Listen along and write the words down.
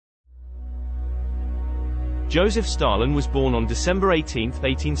Joseph Stalin was born on December 18,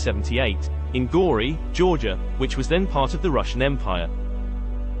 1878, in Gori, Georgia, which was then part of the Russian Empire.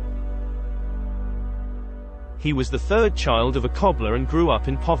 He was the third child of a cobbler and grew up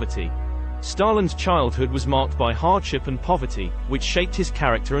in poverty. Stalin's childhood was marked by hardship and poverty, which shaped his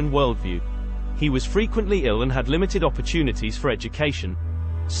character and worldview. He was frequently ill and had limited opportunities for education.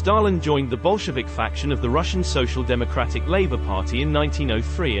 Stalin joined the Bolshevik faction of the Russian Social Democratic Labour Party in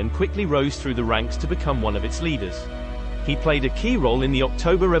 1903 and quickly rose through the ranks to become one of its leaders. He played a key role in the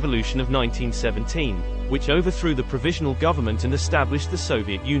October Revolution of 1917, which overthrew the provisional government and established the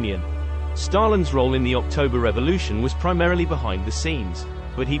Soviet Union. Stalin's role in the October Revolution was primarily behind the scenes,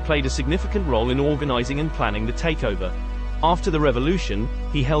 but he played a significant role in organizing and planning the takeover. After the revolution,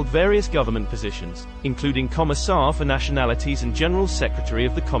 he held various government positions, including Commissar for Nationalities and General Secretary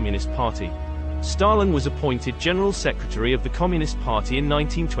of the Communist Party. Stalin was appointed General Secretary of the Communist Party in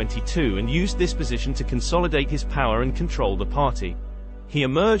 1922 and used this position to consolidate his power and control the party. He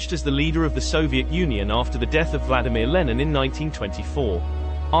emerged as the leader of the Soviet Union after the death of Vladimir Lenin in 1924.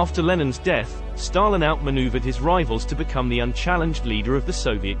 After Lenin's death, Stalin outmaneuvered his rivals to become the unchallenged leader of the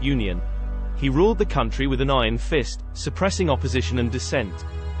Soviet Union. He ruled the country with an iron fist, suppressing opposition and dissent.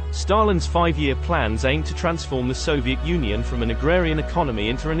 Stalin's 5-year plans aimed to transform the Soviet Union from an agrarian economy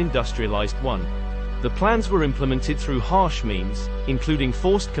into an industrialized one. The plans were implemented through harsh means, including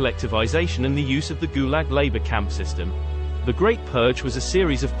forced collectivization and the use of the Gulag labor camp system. The Great Purge was a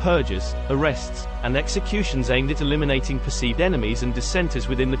series of purges, arrests, and executions aimed at eliminating perceived enemies and dissenters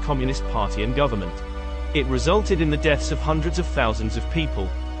within the Communist Party and government. It resulted in the deaths of hundreds of thousands of people.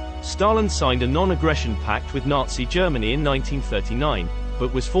 Stalin signed a non-aggression pact with Nazi Germany in 1939,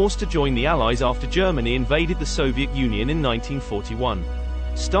 but was forced to join the Allies after Germany invaded the Soviet Union in 1941.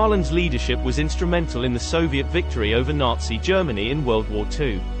 Stalin's leadership was instrumental in the Soviet victory over Nazi Germany in World War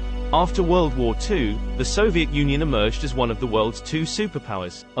II. After World War II, the Soviet Union emerged as one of the world's two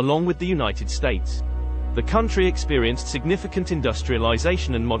superpowers, along with the United States. The country experienced significant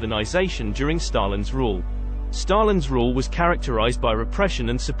industrialization and modernization during Stalin's rule. Stalin's rule was characterized by repression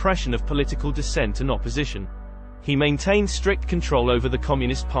and suppression of political dissent and opposition. He maintained strict control over the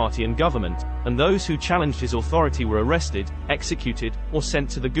Communist Party and government, and those who challenged his authority were arrested, executed, or sent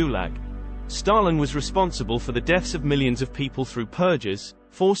to the Gulag. Stalin was responsible for the deaths of millions of people through purges,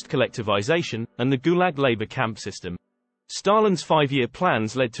 forced collectivization, and the Gulag labor camp system. Stalin's 5-year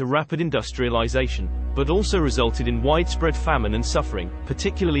plans led to rapid industrialization, but also resulted in widespread famine and suffering,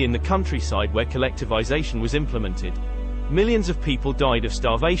 particularly in the countryside where collectivization was implemented. Millions of people died of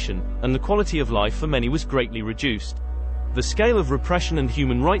starvation, and the quality of life for many was greatly reduced. The scale of repression and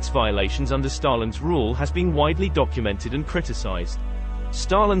human rights violations under Stalin's rule has been widely documented and criticized.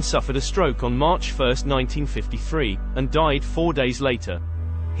 Stalin suffered a stroke on March 1, 1953, and died 4 days later.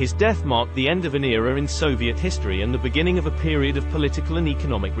 His death marked the end of an era in Soviet history and the beginning of a period of political and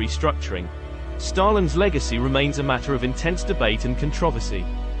economic restructuring. Stalin's legacy remains a matter of intense debate and controversy.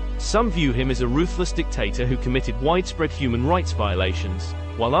 Some view him as a ruthless dictator who committed widespread human rights violations,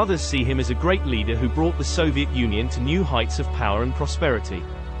 while others see him as a great leader who brought the Soviet Union to new heights of power and prosperity.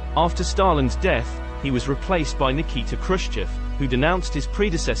 After Stalin's death, he was replaced by Nikita Khrushchev, who denounced his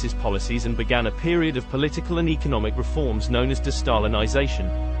predecessor's policies and began a period of political and economic reforms known as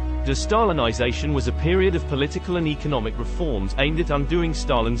de-Stalinization. De-Stalinization was a period of political and economic reforms aimed at undoing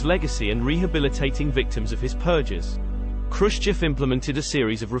Stalin's legacy and rehabilitating victims of his purges. Khrushchev implemented a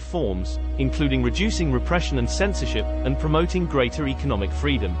series of reforms, including reducing repression and censorship, and promoting greater economic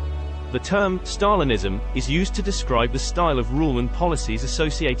freedom. The term Stalinism is used to describe the style of rule and policies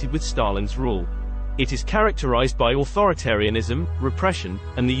associated with Stalin's rule. It is characterized by authoritarianism, repression,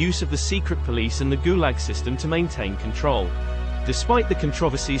 and the use of the secret police and the Gulag system to maintain control. Despite the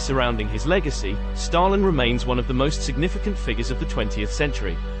controversies surrounding his legacy, Stalin remains one of the most significant figures of the 20th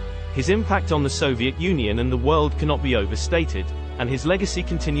century. His impact on the Soviet Union and the world cannot be overstated, and his legacy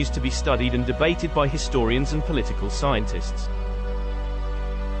continues to be studied and debated by historians and political scientists.